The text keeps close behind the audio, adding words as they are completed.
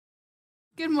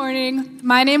Good morning.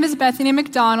 My name is Bethany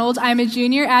McDonald. I'm a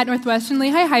junior at Northwestern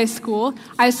Lehigh High School.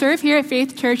 I serve here at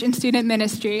Faith Church in student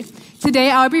ministry.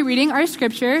 Today I'll be reading our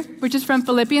scripture, which is from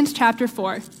Philippians chapter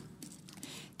 4.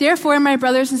 Therefore, my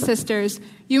brothers and sisters,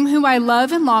 you whom I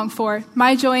love and long for,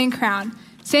 my joy and crown,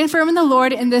 stand firm in the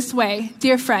Lord in this way,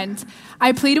 dear friends.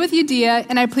 I plead with Euodia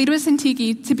and I plead with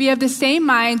Syntyche to be of the same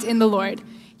mind in the Lord.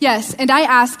 Yes, and I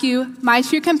ask you, my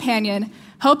true companion,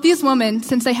 help these women,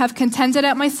 since they have contended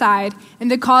at my side in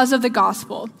the cause of the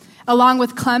gospel, along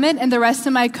with Clement and the rest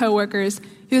of my co-workers,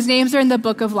 whose names are in the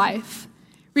book of life.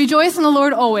 Rejoice in the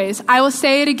Lord always. I will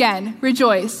say it again,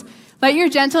 rejoice. Let your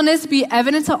gentleness be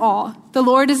evident to all. The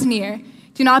Lord is near.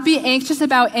 Do not be anxious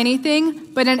about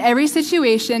anything, but in every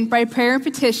situation, by prayer and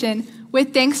petition,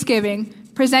 with thanksgiving,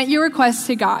 present your requests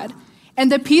to God.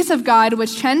 And the peace of God,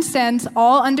 which transcends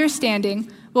all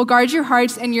understanding, will guard your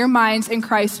hearts and your minds in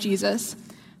Christ Jesus.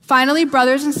 Finally,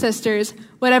 brothers and sisters,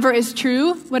 whatever is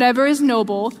true, whatever is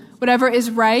noble, whatever is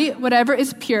right, whatever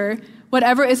is pure,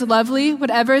 whatever is lovely,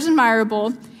 whatever is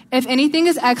admirable, if anything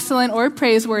is excellent or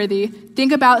praiseworthy,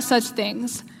 think about such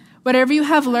things. Whatever you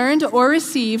have learned or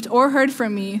received or heard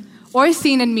from me or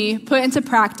seen in me, put into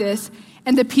practice,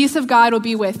 and the peace of God will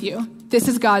be with you. This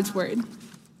is God's word.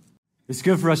 It's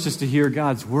good for us just to hear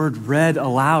God's word read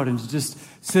aloud and to just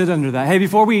sit under that. Hey,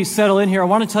 before we settle in here, I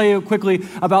want to tell you quickly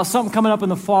about something coming up in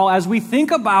the fall. As we think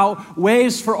about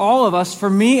ways for all of us, for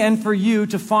me and for you,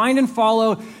 to find and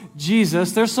follow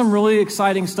Jesus, there's some really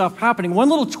exciting stuff happening. One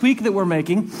little tweak that we're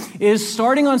making is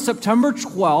starting on September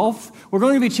 12th, we're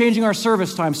going to be changing our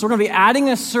service time. So we're going to be adding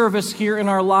a service here in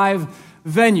our live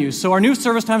venue. So our new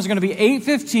service times are going to be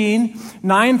 8:15,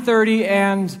 9:30,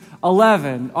 and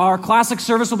 11. Our classic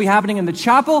service will be happening in the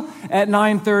chapel at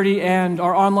 9:30, and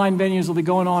our online venues will be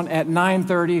going on at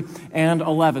 9:30 and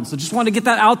 11. So just wanted to get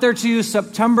that out there to you.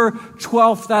 September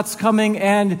 12th, that's coming.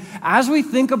 And as we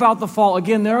think about the fall,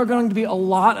 again, there are going to be a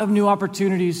lot of new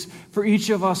opportunities for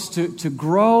each of us to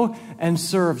grow and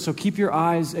serve. So keep your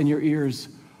eyes and your ears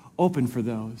open for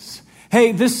those.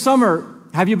 Hey, this summer,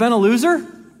 have you been a loser?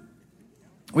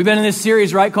 We've been in this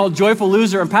series, right, called Joyful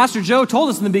Loser. And Pastor Joe told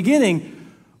us in the beginning,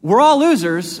 we're all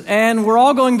losers, and we're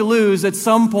all going to lose at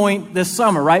some point this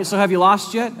summer, right? So have you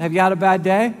lost yet? Have you had a bad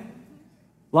day?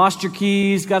 Lost your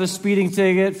keys, got a speeding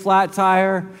ticket, flat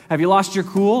tire? Have you lost your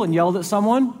cool and yelled at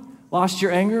someone? Lost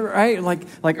your anger, right?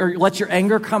 Or let your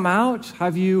anger come out?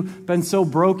 Have you been so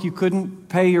broke you couldn't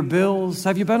pay your bills?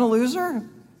 Have you been a loser?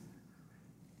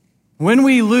 When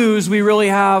we lose, we really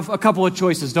have a couple of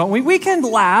choices, don't we? We can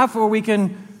laugh or we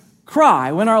can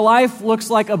cry. When our life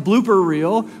looks like a blooper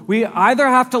reel, we either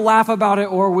have to laugh about it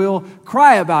or we'll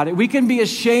cry about it. We can be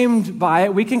ashamed by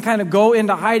it. We can kind of go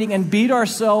into hiding and beat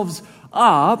ourselves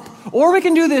up. Or we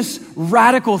can do this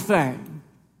radical thing.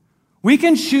 We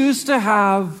can choose to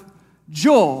have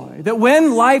joy. That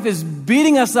when life is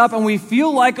beating us up and we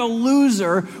feel like a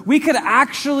loser, we could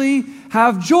actually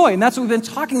have joy. And that's what we've been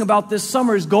talking about this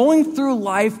summer, is going through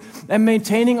life and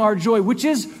maintaining our joy, which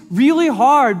is really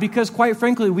hard because, quite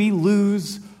frankly, we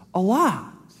lose a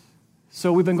lot.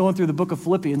 So we've been going through the book of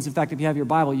Philippians. In fact, if you have your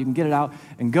Bible, you can get it out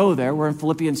and go there. We're in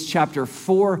Philippians chapter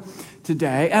 4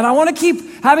 today. And I want to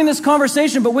keep having this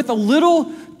conversation, but with a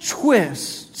little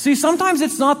twist. See, sometimes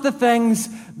it's not the things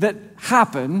that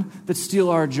happen that steal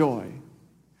our joy.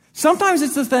 Sometimes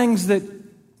it's the things that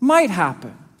might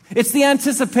happen. It's the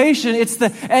anticipation, it's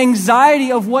the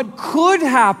anxiety of what could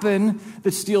happen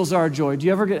that steals our joy. Do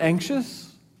you ever get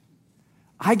anxious?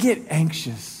 I get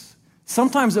anxious.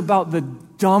 Sometimes about the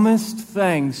dumbest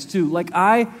things too. Like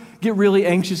I get really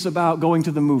anxious about going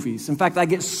to the movies. In fact, I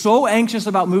get so anxious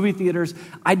about movie theaters,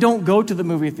 I don't go to the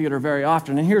movie theater very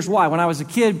often. And here's why. When I was a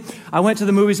kid, I went to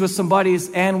the movies with some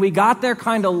buddies, and we got there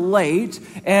kind of late,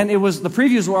 and the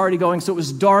previews were already going, so it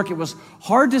was dark, it was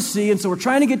hard to see, and so we're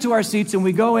trying to get to our seats, and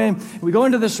we go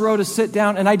into this row to sit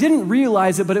down, and I didn't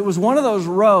realize it, but it was one of those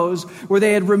rows where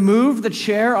they had removed the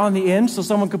chair on the end so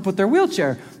someone could put their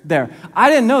wheelchair there.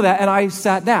 I didn't know that, and I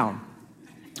sat down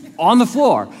on the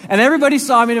floor. And everybody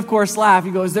saw me and, of course, laughed.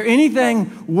 He goes, is there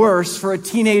anything worse for a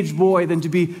teenage boy than to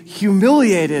be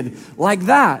humiliated like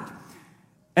that?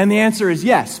 And the answer is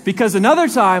yes, because another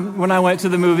time when I went to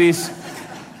the movies,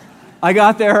 I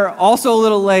got there also a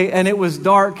little late, and it was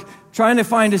dark, trying to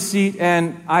find a seat,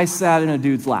 and I sat in a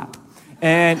dude's lap.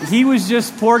 And he was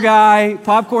just, poor guy,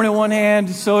 popcorn in one hand,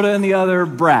 soda in the other,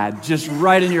 Brad, just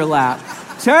right in your lap.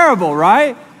 Terrible,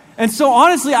 right? And so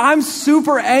honestly, I'm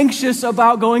super anxious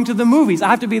about going to the movies. I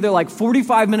have to be there like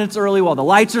 45 minutes early while the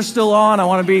lights are still on. I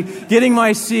want to be getting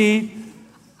my seat.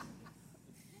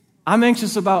 I'm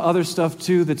anxious about other stuff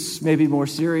too that's maybe more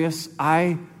serious.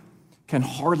 I can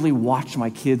hardly watch my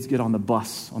kids get on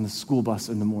the school bus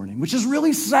in the morning, which is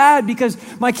really sad because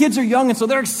my kids are young and so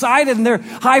they're excited and they're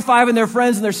high-fiving their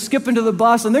friends and they're skipping to the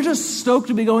bus and they're just stoked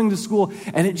to be going to school,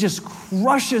 and it just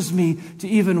crushes me to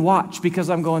even watch because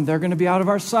I'm going, they're going to be out of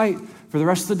our sight for the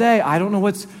rest of the day. I don't know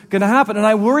what's going to happen, and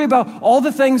I worry about all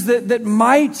the things that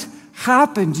might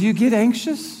happen. Do you get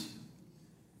anxious?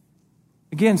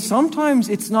 Again, sometimes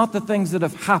it's not the things that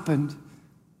have happened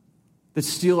that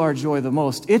steal our joy the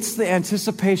most. It's the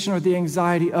anticipation or the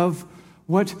anxiety of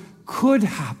what could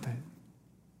happen.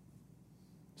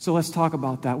 So let's talk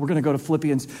about that. We're going to go to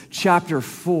Philippians chapter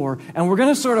 4, and we're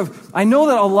going to I know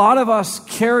that a lot of us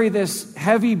carry this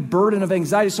heavy burden of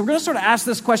anxiety, so we're going to sort of ask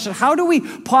this question: how do we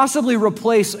possibly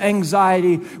replace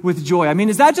anxiety with joy? I mean,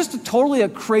 is that just totally a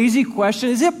crazy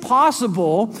question? Is it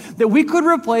possible that we could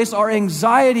replace our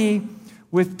anxiety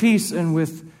with peace and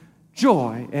with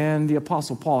joy? And the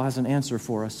Apostle Paul has an answer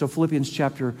for us. So Philippians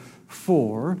chapter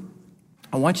 4,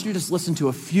 I want you to just listen to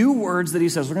a few words that he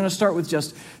says. We're going to start with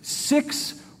just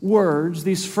 6 words,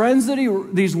 these words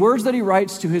that he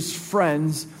writes to his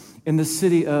friends in the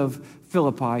city of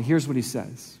Philippi. Here's what he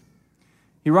says.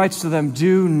 He writes to them,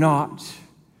 do not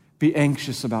be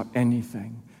anxious about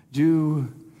anything.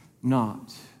 Do not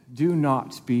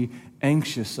be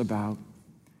anxious about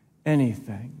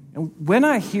anything. And when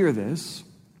I hear this,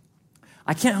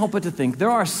 I can't help but to think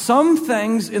there are some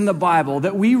things in the Bible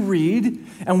that we read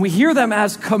and we hear them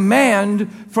as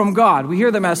command from God. We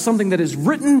hear them as something that is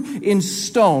written in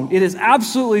stone. It is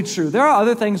absolutely true. There are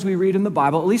other things we read in the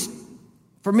Bible, at least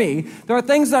for me. There are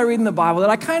things that I read in the Bible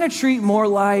that I kind of treat more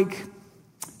like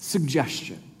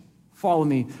suggestion. Follow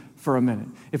me for a minute.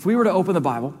 If we were to open the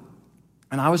Bible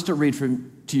and I was to read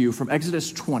to you from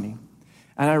Exodus 20,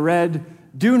 and I read,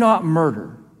 do not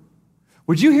murder,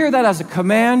 would you hear that as a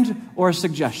command or a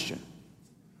suggestion?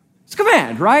 It's a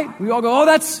command, right? We all go, oh,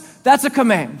 that's a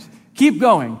command. Keep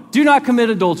going. Do not commit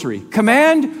adultery.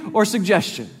 Command or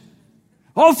suggestion?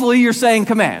 Hopefully you're saying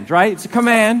command, right? It's a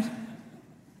command.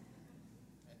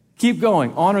 Keep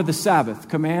going. Honor the Sabbath.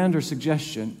 Command or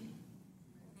suggestion?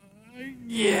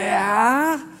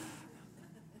 Yeah.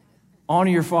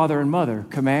 Honor your father and mother.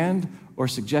 Command or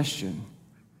suggestion?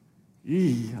 I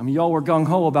mean, y'all were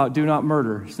gung-ho about do not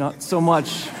murder. It's not so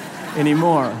much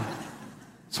anymore.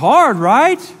 It's hard,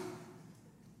 right?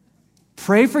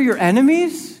 Pray for your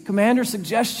enemies? Command or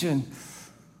suggestion?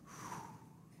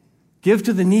 Give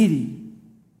to the needy?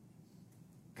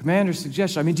 Command or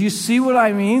suggestion? I mean, do you see what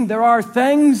I mean? There are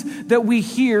things that we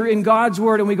hear in God's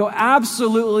word and we go,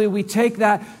 absolutely, we take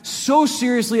that so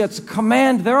seriously. It's a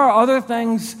command. There are other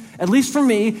things, at least for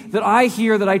me, that I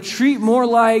hear that I treat more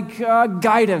like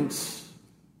guidance,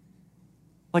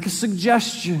 like a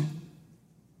suggestion.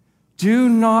 Do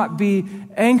not be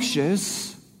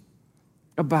anxious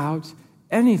about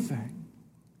anything.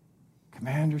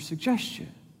 Command or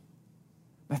suggestion?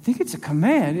 I think it's a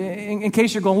command. In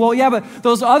case you're going, well, yeah, but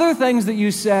those other things that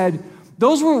you said,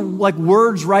 those were like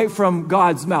words right from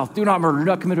God's mouth. Do not murder, do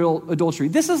not commit adultery.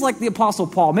 This is like the Apostle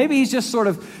Paul. Maybe he's just sort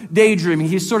of daydreaming.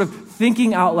 He's sort of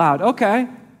thinking out loud. Okay.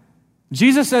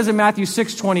 Jesus says in Matthew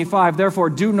 6:25, therefore,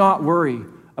 do not worry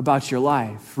about your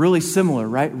life. Really similar,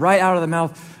 right? Right out of the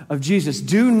mouth of Jesus.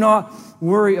 Do not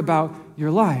worry about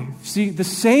your life. See, the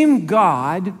same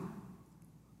God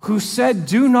who said,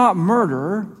 do not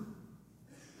murder,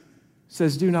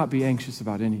 says, do not be anxious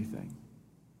about anything.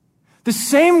 The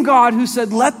same God who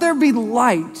said, let there be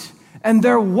light, and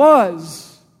there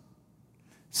was,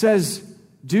 says,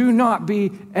 do not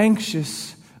be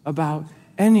anxious about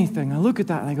anything. I look at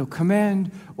that and I go,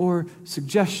 command or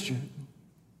suggestion?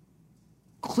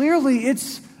 Clearly,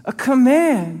 it's a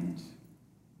command.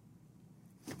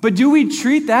 But do we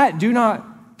treat that, do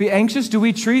not be anxious? Do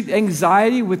we treat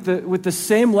anxiety with the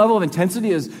same level of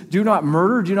intensity as do not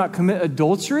murder, do not commit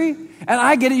adultery? And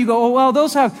I get it, you go, oh, well,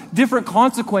 those have different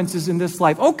consequences in this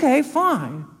life. Okay,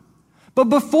 fine. But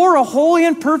before a holy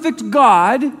and perfect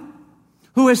God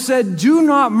who has said, do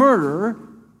not murder,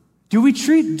 do we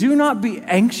treat do not be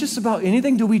anxious about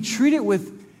anything? Do we treat it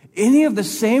with any of the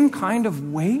same kind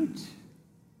of weight?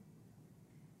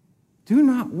 Do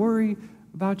not worry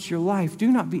about your life. Do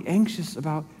not be anxious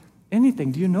about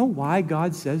anything. Do you know why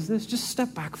God says this? Just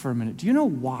step back for a minute. Do you know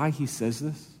why he says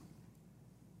this?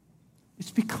 It's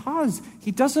because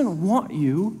he doesn't want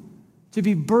you to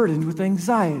be burdened with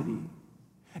anxiety.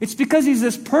 It's because he's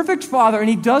this perfect father and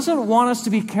he doesn't want us to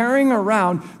be carrying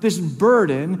around this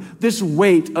burden, this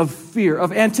weight of fear,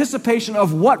 of anticipation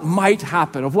of what might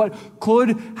happen, of what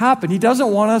could happen. He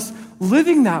doesn't want us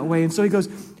living that way. And so he goes,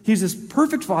 he's this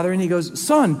perfect father and he goes,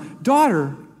 son,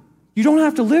 daughter, you don't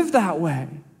have to live that way.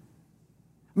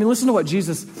 I mean, listen to what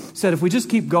Jesus said. If we just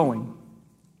keep going,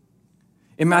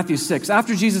 in Matthew 6.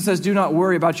 After Jesus says, do not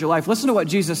worry about your life, listen to what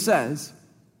Jesus says.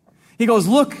 He goes,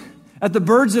 look at the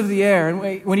birds of the air.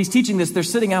 And when he's teaching this, they're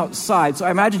sitting outside. So I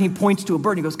imagine he points to a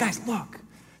bird. And he goes, guys, look.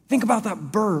 Think about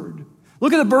that bird.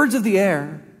 Look at the birds of the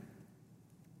air.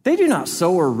 They do not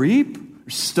sow or reap or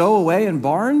stow away in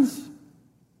barns.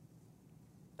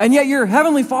 And yet your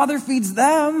heavenly Father feeds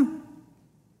them.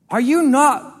 Are you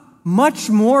not much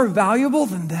more valuable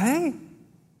than they?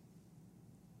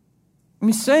 I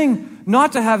mean, saying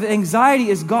not to have anxiety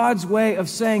is God's way of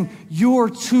saying, you're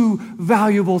too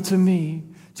valuable to me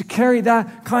to carry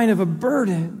that kind of a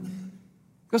burden.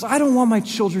 Because I don't want my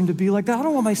children to be like that. I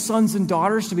don't want my sons and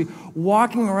daughters to be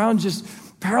walking around just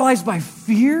paralyzed by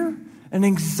fear and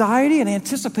anxiety and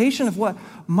anticipation of what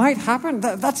might happen.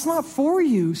 That's not for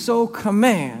you. So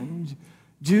command,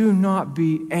 do not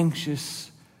be anxious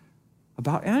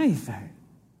about anything.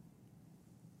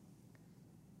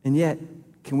 And yet,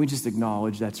 can we just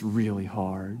acknowledge that's really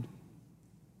hard?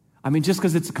 I mean, just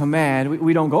because it's a command,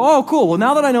 we don't go, oh, cool. Well,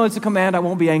 now that I know it's a command, I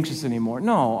won't be anxious anymore.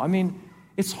 No, I mean,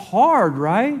 it's hard,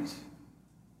 right?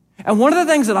 And one of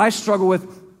the things that I struggle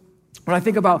with when I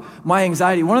think about my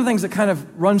anxiety, one of the things that kind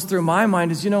of runs through my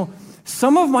mind is,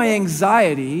 some of my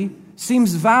anxiety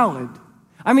seems valid.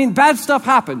 I mean, bad stuff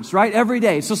happens, right, every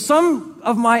day. So some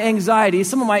of my anxiety,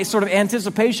 some of my sort of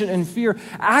anticipation and fear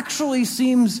actually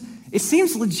seems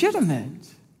legitimate.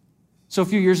 So a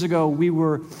few years ago, we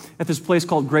were at this place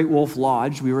called Great Wolf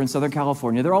Lodge. We were in Southern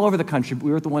California. They're all over the country, but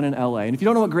we were at the one in LA. And if you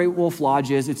don't know what Great Wolf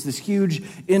Lodge is, it's this huge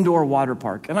indoor water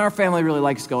park. And our family really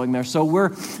likes going there. So we're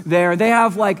there. They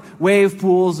have like wave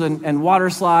pools and water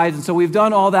slides. And so we've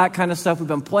done all that kind of stuff. We've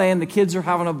been playing. The kids are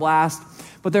having a blast.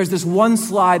 But there's this one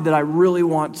slide that I really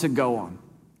want to go on.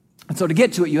 And so to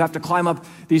get to it, you have to climb up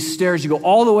these stairs. You go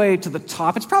all the way to the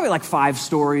top. It's probably like 5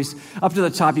 stories up to the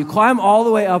top. You climb all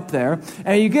the way up there,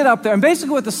 and you get up there. And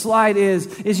basically what the slide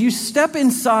is you step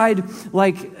inside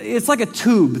it's like a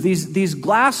tube. These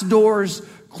glass doors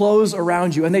close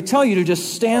around you, and they tell you to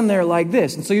just stand there like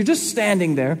this. And so you're just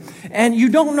standing there, and you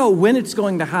don't know when it's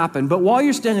going to happen. But while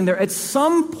you're standing there, at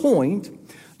some point,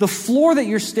 the floor that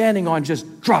you're standing on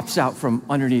just drops out from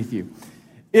underneath you.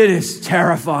 It is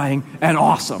terrifying and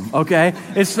awesome, okay?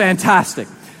 It's fantastic.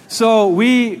 So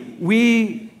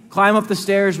we climb up the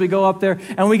stairs, we go up there,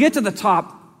 and we get to the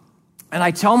top, and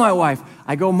I tell my wife,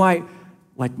 I go, my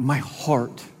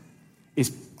heart is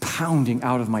pounding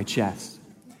out of my chest.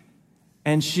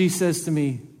 And she says to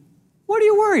me, what are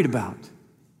you worried about?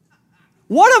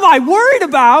 What am I worried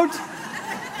about?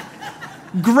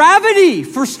 Gravity,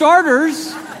 for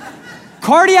starters.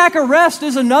 Cardiac arrest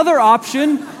is another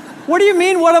option. What do you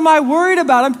mean, what am I worried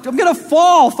about? I'm going to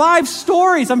fall 5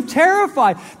 stories. I'm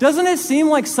terrified. Doesn't it seem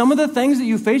like some of the things that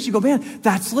you face, you go, man,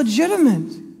 that's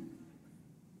legitimate.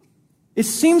 It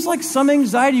seems like some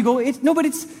anxiety, you go,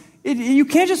 you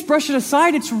can't just brush it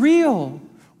aside. It's real.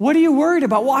 What are you worried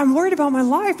about? Well, I'm worried about my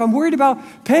life. I'm worried about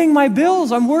paying my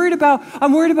bills. I'm worried about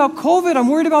COVID. I'm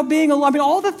worried about being alone. I mean,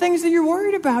 all the things that you're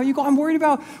worried about. You go, I'm worried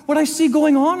about what I see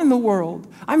going on in the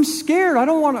world. I'm scared. I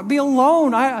don't want to be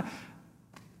alone.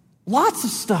 Lots of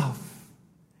stuff.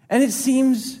 And it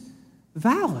seems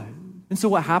valid. And so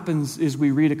what happens is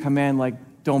we read a command like,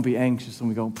 don't be anxious, and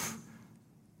we go,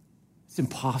 it's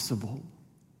impossible.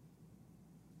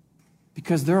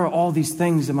 Because there are all these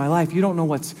things in my life. You don't know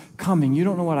what's coming. You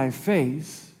don't know what I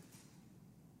face.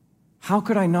 How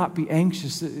could I not be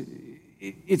anxious?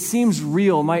 It seems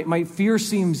real. My fear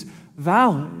seems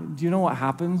valid. Do you know what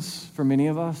happens for many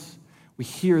of us? We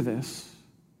hear this.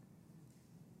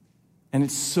 And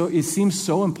it seems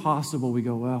so impossible. We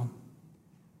go, well,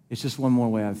 it's just one more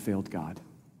way I've failed God.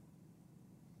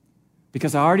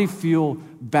 Because I already feel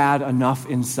bad enough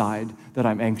inside that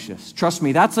I'm anxious. Trust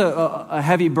me, that's a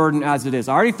heavy burden as it is.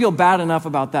 I already feel bad enough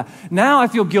about that. Now I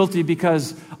feel guilty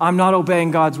because I'm not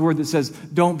obeying God's word that says,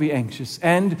 don't be anxious.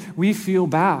 And we feel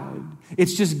bad.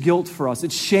 It's just guilt for us.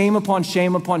 It's shame upon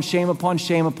shame upon shame upon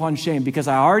shame upon shame because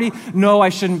I already know I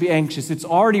shouldn't be anxious. It's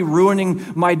already ruining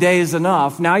my days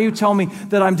enough. Now you tell me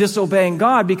that I'm disobeying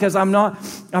God because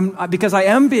because I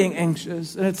am being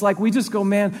anxious. And it's like we just go,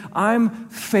 man, I'm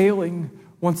failing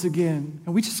once again.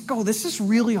 And we just go, this is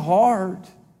really hard.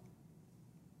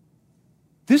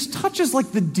 This touches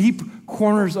like the deep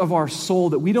corners of our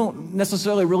soul that we don't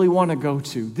necessarily really want to go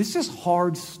to. This is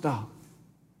hard stuff.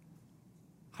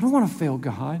 I don't want to fail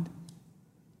God.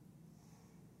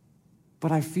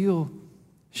 But I feel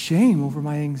shame over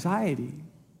my anxiety.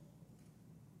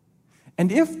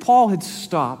 And if Paul had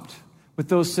stopped with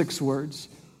those 6 words,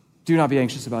 do not be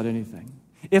anxious about anything.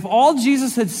 If all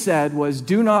Jesus had said was,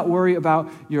 do not worry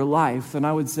about your life, then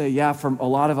I would say, yeah, for a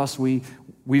lot of us, we've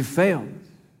failed.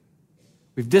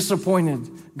 We've disappointed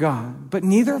God. But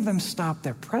neither of them stop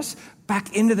there. Press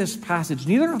back into this passage.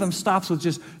 Neither of them stops with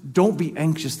just don't be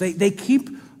anxious. They keep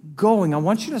going. I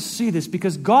want you to see this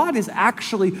because God is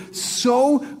actually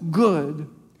so good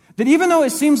that even though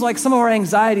it seems like some of our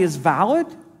anxiety is valid,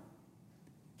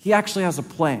 he actually has a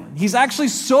plan. He's actually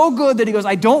so good that he goes,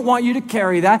 I don't want you to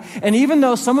carry that. And even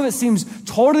though some of it seems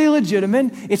totally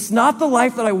legitimate, it's not the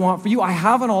life that I want for you. I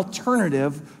have an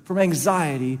alternative from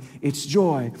anxiety. It's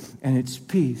joy and it's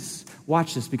peace.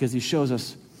 Watch this because he shows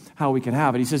us how we can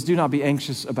have it. He says, do not be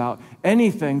anxious about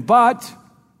anything, but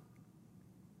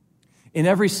in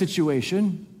every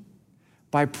situation,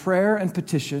 by prayer and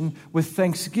petition, with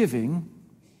thanksgiving,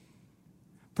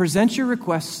 present your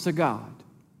requests to God.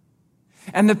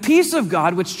 And the peace of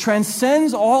God, which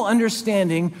transcends all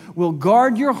understanding, will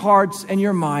guard your hearts and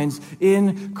your minds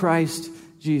in Christ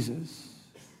Jesus.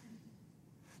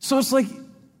 So it's like,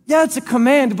 yeah, it's a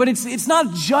command, but it's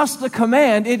not just a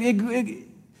command.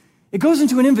 It goes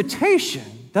into an invitation,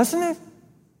 doesn't it?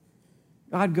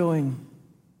 God going,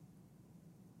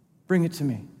 bring it to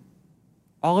me.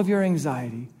 All of your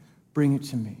anxiety, bring it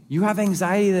to me. You have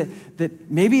anxiety that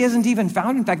maybe isn't even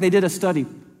found. In fact, they did a study.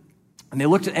 And they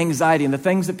looked at anxiety and the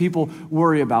things that people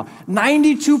worry about.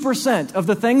 92% of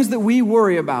the things that we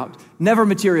worry about never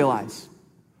materialize.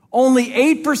 Only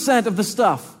 8% of the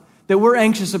stuff that we're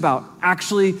anxious about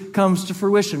actually comes to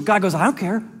fruition. God goes, I don't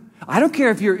care. I don't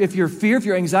care if your fear, if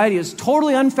your anxiety is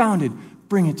totally unfounded.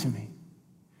 Bring it to me.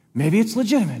 Maybe it's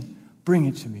legitimate. Bring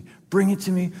it to me. Bring it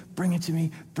to me. Bring it to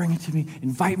me. Bring it to me.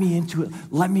 Invite me into it.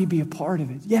 Let me be a part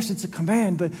of it. Yes, it's a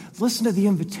command, but listen to the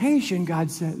invitation. God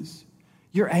says,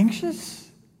 you're anxious?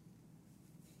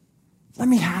 Let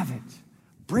me have it.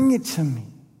 Bring it to me.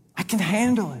 I can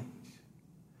handle it.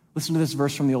 Listen to this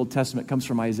verse from the Old Testament. It comes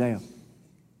from Isaiah.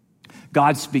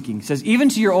 God speaking. He says, even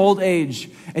to your old age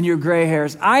and your gray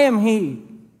hairs, I am he.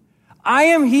 I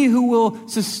am he who will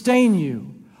sustain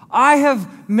you. I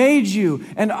have made you,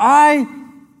 and I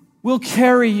will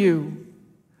carry you.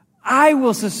 I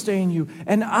will sustain you,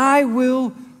 and I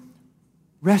will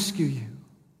rescue you.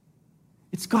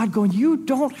 It's God going, you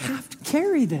don't have to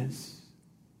carry this.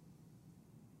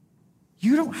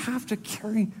 You don't have to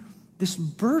carry this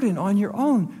burden on your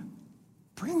own.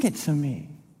 Bring it to me.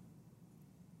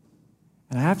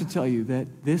 And I have to tell you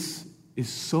that this is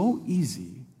so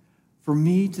easy for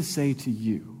me to say to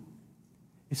you.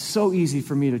 It's so easy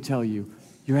for me to tell you,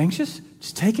 you're anxious?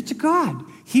 Just take it to God.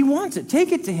 He wants it.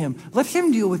 Take it to him. Let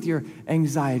him deal with your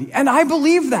anxiety. And I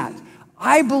believe that.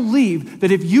 I believe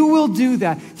that if you will do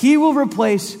that, he will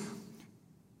replace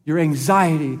your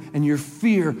anxiety and your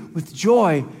fear with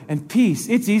joy and peace.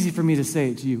 It's easy for me to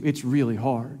say it to you. It's really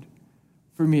hard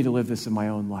for me to live this in my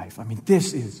own life. I mean,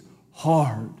 this is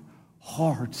hard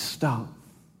stuff.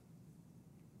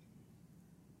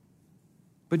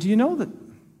 But do you know that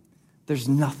there's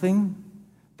nothing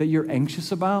that you're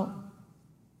anxious about?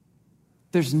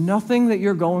 There's nothing that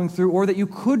you're going through or that you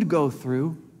could go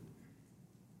through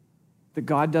that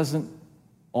God doesn't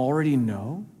already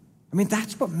know? I mean,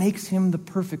 that's what makes him the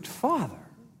perfect father.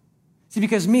 See,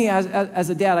 because me, as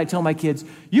a dad, I tell my kids,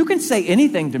 you can say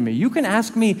anything to me. You can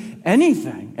ask me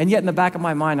anything. And yet in the back of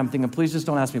my mind, I'm thinking, please just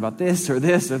don't ask me about this or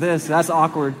this or this. That's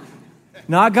awkward.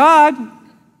 Not God.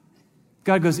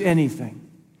 God goes, anything.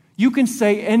 You can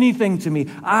say anything to me.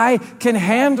 I can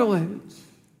handle it.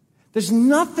 There's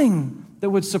nothing that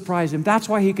would surprise him. That's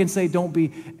why he can say, don't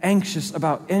be anxious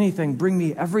about anything. Bring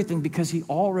me everything, because he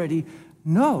already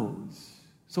knows.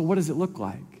 So what does it look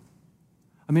like?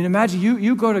 I mean, imagine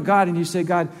you go to God and you say,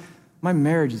 God, my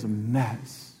marriage is a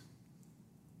mess.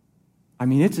 I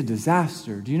mean, it's a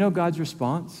disaster. Do you know God's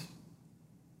response?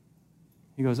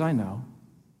 He goes, I know.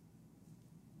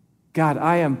 God,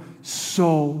 I am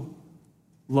so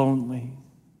lonely.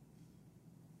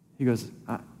 He goes,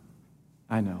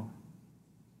 I know.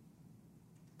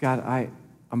 God,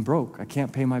 I'm broke. I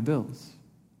can't pay my bills.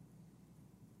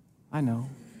 I know.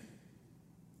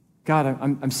 God,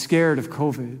 I'm scared of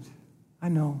COVID. I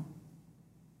know.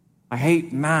 I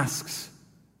hate masks.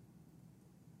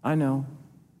 I know.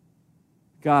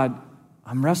 God,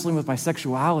 I'm wrestling with my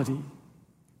sexuality.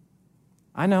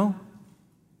 I know.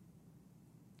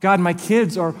 God, my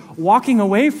kids are walking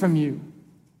away from you.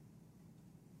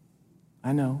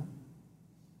 I know.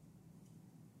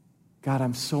 God,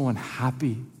 I'm so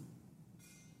unhappy.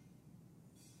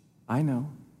 I know.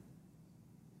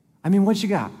 I mean, what you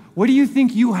got? What do you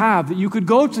think you have that you could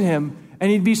go to him and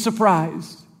he'd be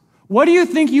surprised? What do you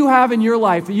think you have in your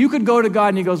life that you could go to God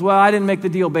and he goes, well, I didn't make the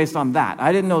deal based on that.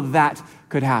 I didn't know that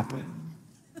could happen.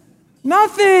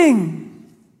 Nothing.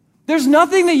 There's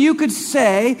nothing that you could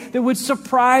say that would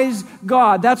surprise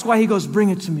God. That's why he goes, bring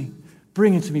it to me.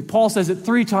 Bring it to me. Paul says it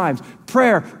 3 times.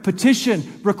 Prayer,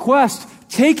 petition, request.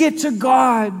 Take it to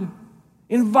God.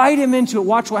 Invite him into it.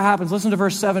 Watch what happens. Listen to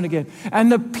verse 7 again.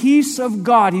 And the peace of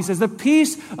God, he says, the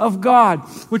peace of God,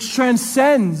 which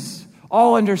transcends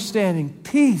all understanding,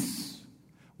 peace,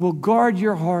 will guard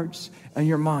your hearts and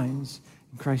your minds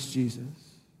in Christ Jesus.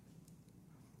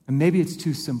 And maybe it's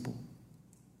too simple,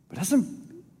 but doesn't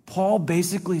Paul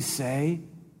basically say,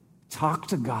 talk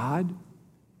to God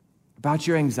about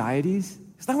your anxieties?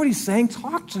 Is that what he's saying?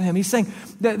 Talk to him. He's saying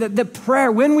that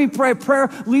prayer, when we pray, prayer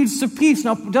leads to peace.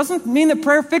 Now, it doesn't mean that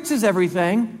prayer fixes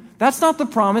everything. That's not the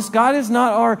promise. God is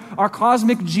not our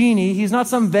cosmic genie. He's not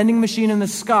some vending machine in the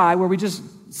sky where we just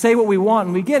say what we want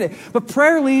and we get it. But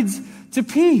prayer leads to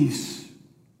peace.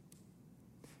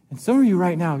 And some of you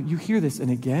right now, you hear this,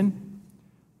 and again,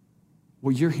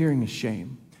 what you're hearing is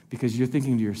shame, because you're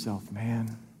thinking to yourself,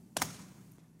 man,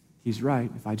 he's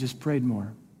right. If I just prayed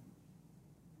more,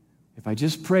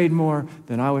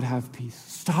 then I would have peace.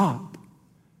 Stop.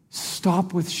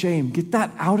 Stop with shame. Get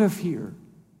that out of here.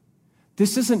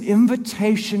 This is an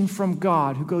invitation from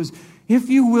God who goes, if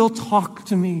you will talk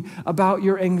to me about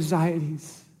your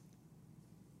anxieties,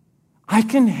 I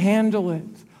can handle it.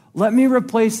 Let me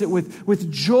replace it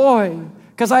with joy,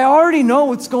 because I already know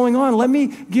what's going on. Let me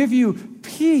give you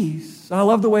peace. And I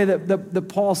love the way that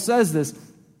Paul says this.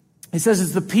 He says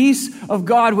it's the peace of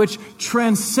God which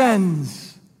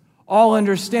transcends all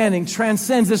understanding.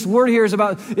 Transcends. This word here is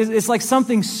it's like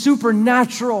something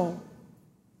supernatural.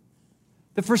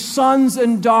 That for sons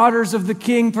and daughters of the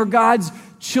King, for God's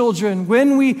children,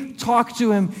 when we talk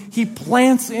to him, he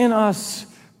plants in us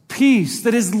peace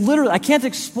that is literally, I can't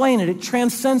explain it. It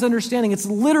transcends understanding. It's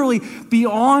literally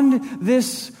beyond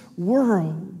this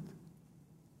world.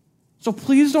 So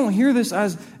please don't hear this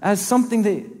as something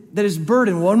that is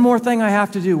burden. One more thing I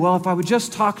have to do. Well, if I would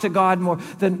just talk to God more,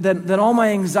 then all my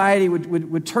anxiety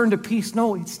would turn to peace.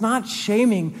 No, it's not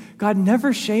shaming. God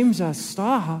never shames us.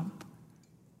 Stop.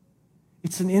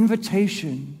 It's an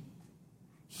invitation.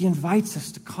 He invites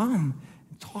us to come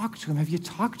and talk to him. Have you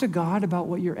talked to God about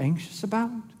what you're anxious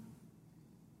about?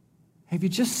 Have you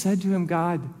just said to him,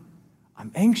 God,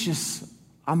 I'm anxious.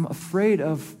 I'm afraid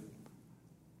of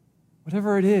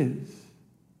whatever it is.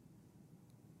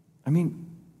 I mean,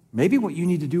 maybe what you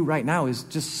need to do right now is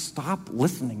just stop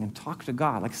listening and talk to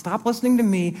God. Like, stop listening to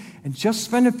me and just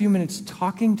spend a few minutes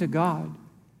talking to God.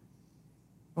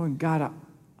 Oh, God,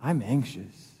 I'm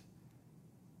anxious.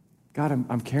 God,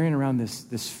 I'm carrying around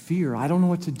this fear. I don't know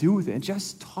what to do with it. And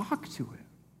just talk to him.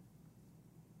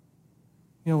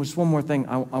 You know, just one more thing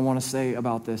I want to say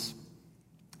about this.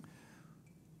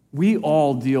 We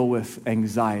all deal with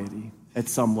anxiety at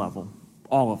some level.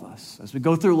 All of us. As we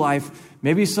go through life,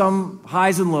 maybe some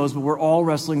highs and lows, but we're all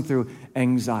wrestling through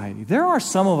anxiety. There are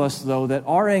some of us, though, that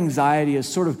our anxiety is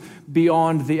sort of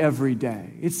beyond the everyday.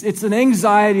 It's an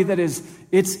anxiety that it's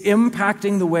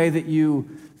impacting the way that you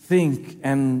think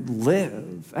and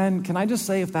live. And can I just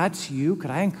say, if that's you,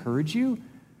 could I encourage you?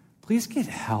 Please get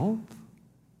help.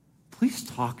 Please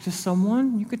talk to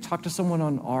someone. You could talk to someone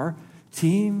on our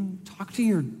team. Talk to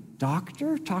your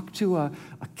doctor, talk to a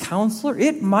counselor.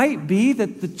 It might be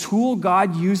that the tool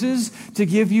God uses to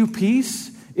give you peace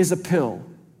is a pill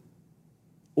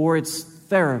or it's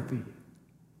therapy.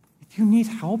 If you need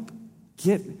help,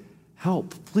 get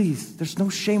help, please. There's no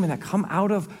shame in that. Come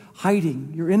out of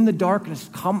hiding. You're in the darkness.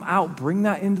 Come out. Bring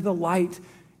that into the light.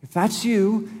 If that's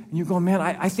you and you're going, man,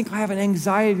 I think I have an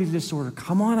anxiety disorder,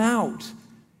 come on out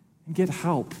and get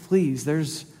help, please.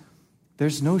 There's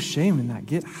no shame in that.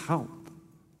 Get help.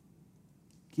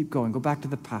 Keep going. Go back to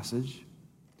the passage.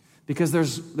 Because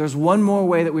there's one more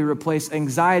way that we replace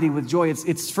anxiety with joy.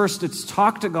 It's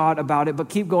talk to God about it, but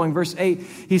keep going. Verse 8,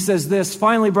 he says this,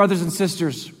 finally, brothers and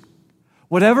sisters,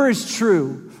 whatever is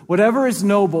true, whatever is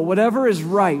noble, whatever is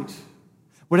right,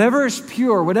 whatever is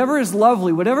pure, whatever is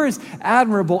lovely, whatever is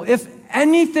admirable, if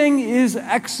anything is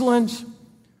excellent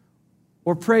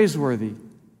or praiseworthy,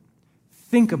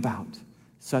 think about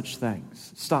such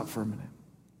things. Stop for a minute.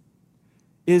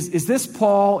 Is this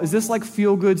Paul? Is this like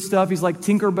feel-good stuff? He's like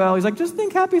Tinkerbell. He's like, just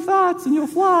think happy thoughts and you'll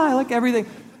fly, like everything.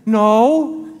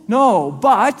 No,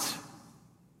 but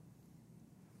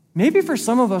maybe for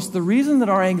some of us, the reason that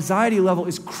our anxiety level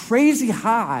is crazy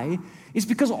high is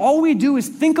because all we do is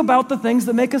think about the things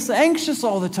that make us anxious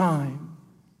all the time.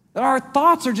 That our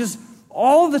thoughts are just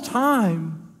all the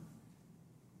time.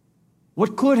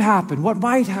 What could happen? What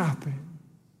might happen?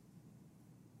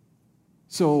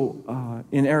 So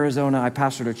in Arizona, I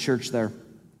pastored a church there,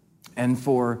 and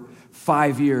for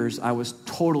 5 years, I was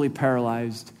totally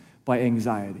paralyzed by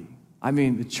anxiety. I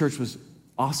mean, the church was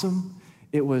awesome.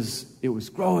 it was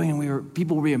growing, and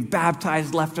people were being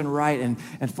baptized left and right,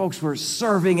 and folks were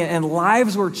serving, and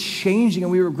lives were changing,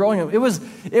 and we were growing. It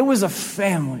was a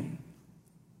family.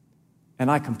 And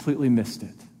I completely missed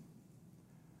it.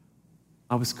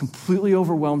 I was completely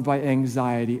overwhelmed by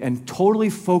anxiety and totally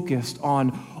focused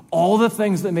on all the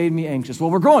things that made me anxious.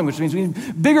 Well, we're growing, which means we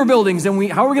need bigger buildings,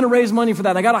 and how are we going to raise money for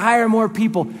that? I got to hire more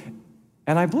people.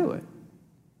 And I blew it.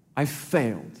 I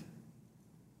failed.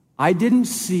 I didn't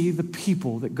see the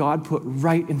people that God put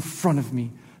right in front of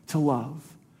me to love.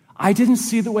 I didn't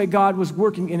see the way God was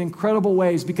working in incredible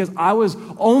ways because I was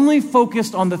only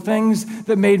focused on the things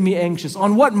that made me anxious,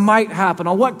 on what might happen,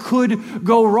 on what could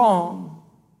go wrong.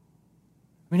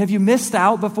 I mean, have you missed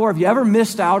out before? Have you ever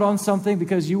missed out on something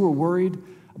because you were worried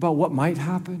about what might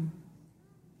happen?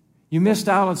 You missed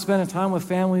out on spending time with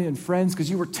family and friends because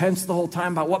you were tense the whole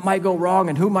time about what might go wrong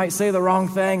and who might say the wrong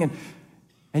thing,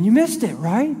 and you missed it,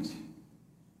 right?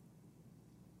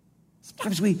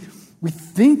 Sometimes we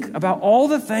think about all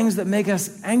the things that make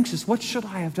us anxious. What should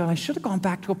I have done? I should have gone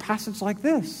back to a passage like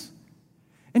this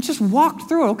and just walked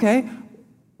through it. Okay,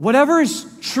 whatever is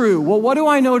true. Well, what do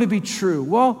I know to be true?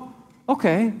 Well,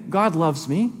 okay, God loves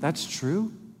me. That's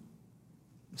true.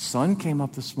 The sun came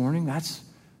up this morning. That's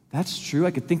true.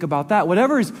 I could think about that.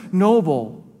 Whatever is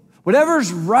noble, whatever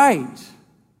is right.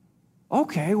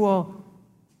 Okay, well,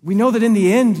 we know that in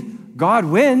the end, God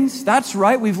wins. That's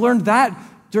right. We've learned that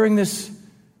during this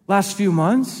last few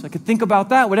months. I could think about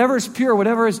that. Whatever is pure,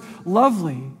 whatever is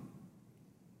lovely.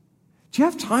 Do you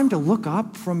have time to look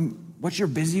up from what you're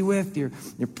busy with, your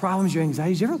problems, your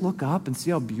anxieties? Do you ever look up and see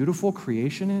how beautiful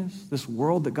creation is, this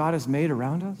world that God has made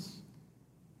around us?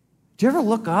 Do you ever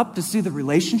look up to see the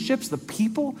relationships, the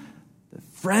people, the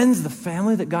friends, the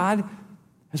family that God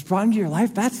has brought into your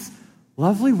life? That's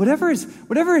lovely. Whatever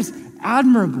is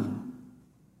admirable.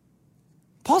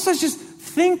 Paul says just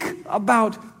think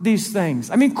about these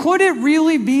things. I mean, could it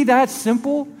really be that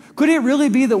simple? Could it really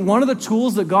be that one of the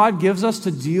tools that God gives us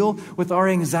to deal with our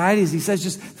anxieties, he says,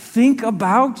 just think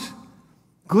about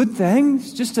good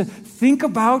things, just to think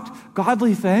about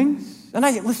godly things? And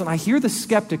I hear the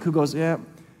skeptic who goes, yeah,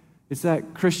 it's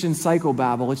that Christian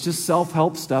psychobabble. It's just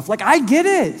self-help stuff. Like, I get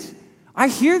it. I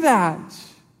hear that.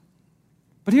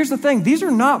 But here's the thing. These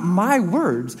are not my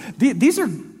words. These are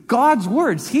God's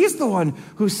words. He's the one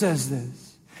who says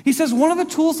this. He says, one of the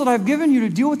tools that I've given you to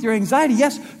deal with your anxiety,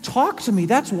 yes, talk to me.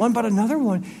 That's one. But another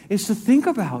one is to think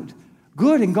about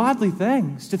good and godly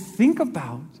things, to think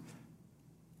about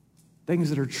things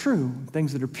that are true,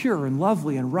 things that are pure and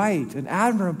lovely and right and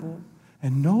admirable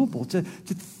and noble, to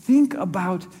think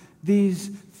about these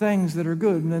things that are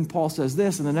good. And then Paul says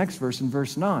this in the next verse, in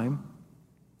verse 9.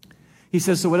 He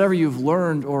says, so whatever you've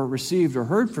learned or received or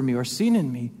heard from me or seen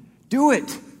in me, do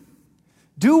it.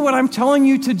 Do what I'm telling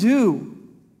you to do.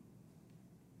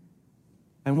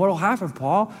 And what will happen,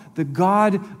 Paul? The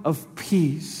God of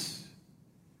peace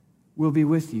will be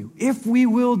with you. If we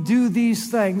will do these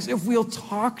things, if we'll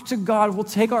talk to God, we'll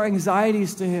take our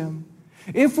anxieties to him.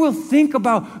 If we'll think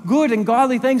about good and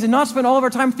godly things and not spend all of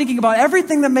our time thinking about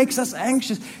everything that makes us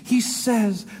anxious, he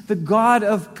says, the God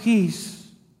of peace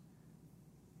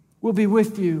will be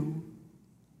with you.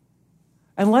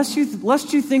 Lest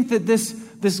you think that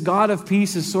this God of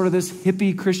peace is sort of this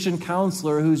hippie Christian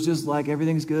counselor who's just like,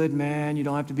 everything's good, man, you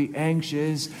don't have to be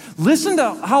anxious. Listen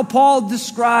to how Paul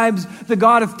describes the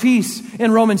God of peace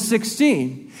in Romans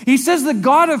 16. He says the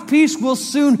God of peace will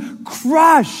soon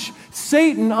crush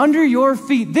Satan under your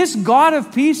feet. This God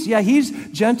of peace, yeah, he's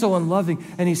gentle and loving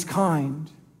and he's kind.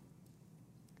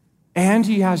 And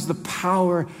he has the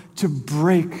power to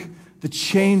break the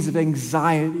chains of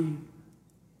anxiety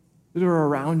that are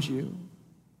around you.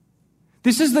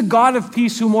 This is the God of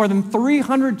peace who more than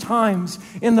 300 times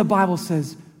in the Bible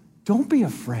says, don't be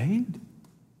afraid.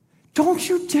 Don't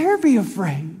you dare be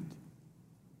afraid.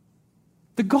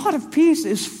 The God of peace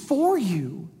is for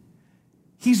you.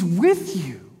 He's with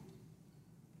you.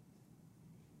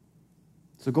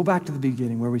 So go back to the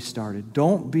beginning where we started.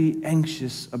 Don't be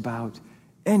anxious about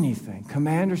anything,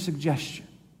 command or suggestion.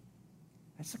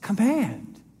 That's a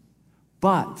command.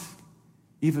 But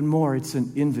even more, it's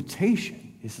an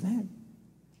invitation, isn't it?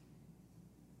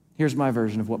 Here's my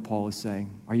version of what Paul is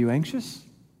saying. Are you anxious?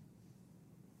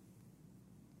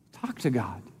 Talk to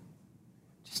God.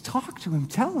 Just talk to him.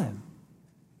 Tell him.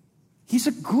 He's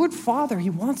a good father. He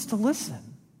wants to listen.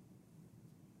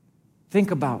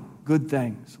 Think about good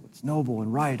things, what's noble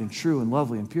and right and true and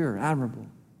lovely and pure and admirable.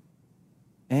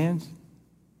 And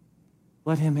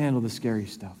let him handle the scary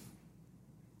stuff.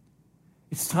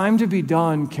 It's time to be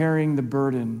done carrying the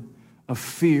burden of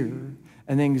fear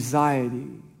and anxiety.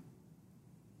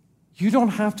 You don't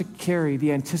have to carry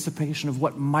the anticipation of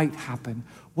what might happen,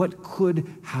 what could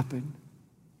happen.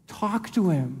 Talk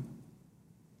to him.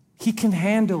 He can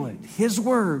handle it. His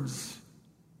words,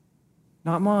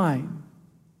 not mine.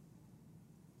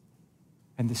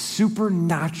 And the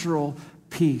supernatural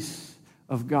peace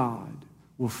of God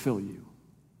will fill you.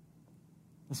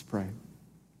 Let's pray.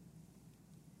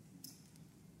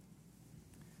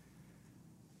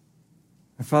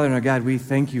 Our Father and our God, we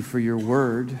thank you for your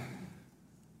word.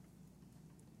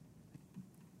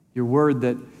 Your word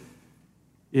that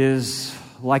is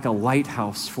like a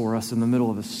lighthouse for us in the middle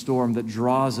of a storm, that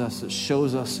draws us, that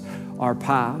shows us our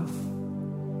path.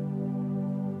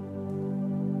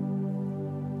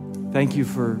 Thank you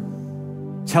for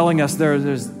telling us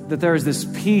that there is this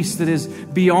peace that is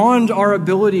beyond our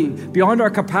ability, beyond our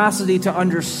capacity to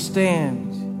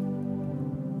understand.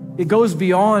 It goes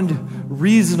beyond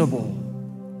reasonable.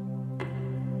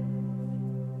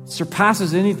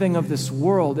 Surpasses anything of this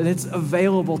world, and it's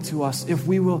available to us if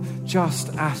we will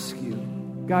just ask you.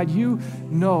 God, you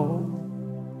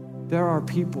know there are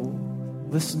people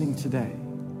listening today,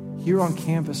 here on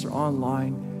campus or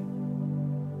online,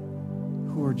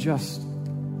 who are just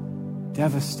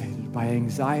devastated by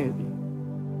anxiety,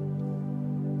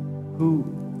 who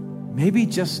maybe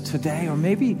just today or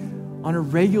maybe on a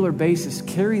regular basis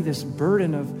carry this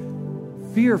burden of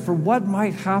fear for what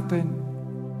might happen.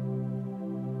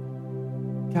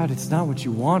 God, it's not what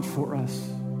you want for us.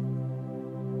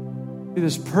 You're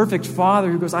this perfect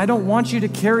Father who goes, I don't want you to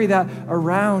carry that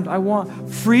around. I want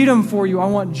freedom for you. I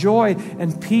want joy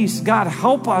and peace. God,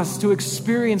 help us to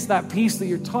experience that peace that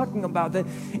you're talking about, that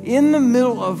in the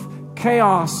middle of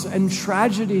chaos and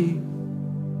tragedy,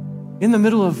 in the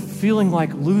middle of feeling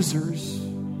like losers,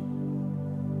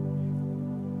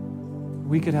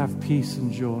 we could have peace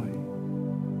and joy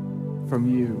from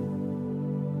you.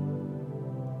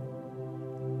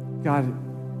 God,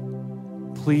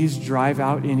 please drive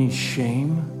out any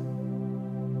shame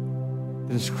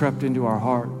that has crept into our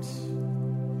hearts.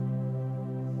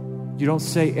 You don't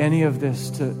say any of this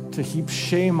to heap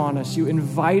shame on us. You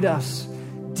invite us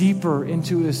deeper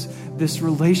into this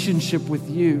relationship with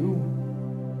you,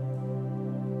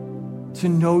 to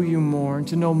know you more and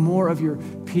to know more of your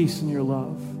peace and your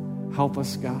love. Help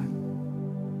us, God.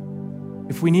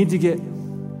 If we need to get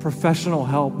professional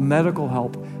help, medical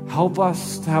help, help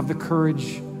us to have the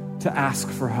courage to ask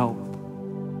for help.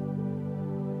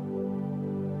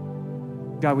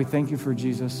 God, we thank you for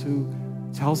Jesus, who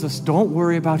tells us, don't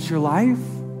worry about your life.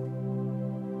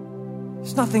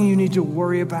 There's nothing you need to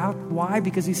worry about. Why?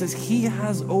 Because he says he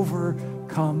has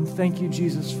overcome. Thank you,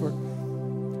 Jesus, for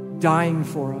dying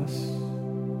for us.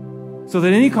 So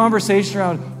that any conversation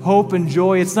around hope and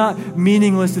joy, it's not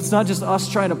meaningless. It's not just us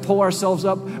trying to pull ourselves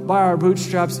up by our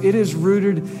bootstraps. It is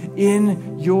rooted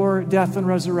in your death and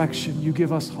resurrection. You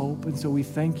give us hope. And so we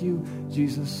thank you,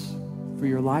 Jesus, for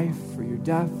your life, for your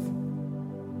death.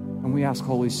 And we ask,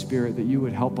 Holy Spirit, that you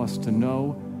would help us to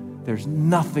know there's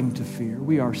nothing to fear.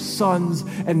 We are sons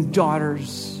and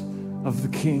daughters of the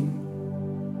King.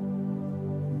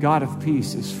 God of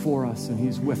peace is for us, and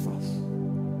he's with us.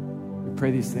 We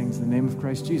pray these things in the name of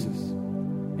Christ Jesus.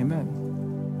 Amen.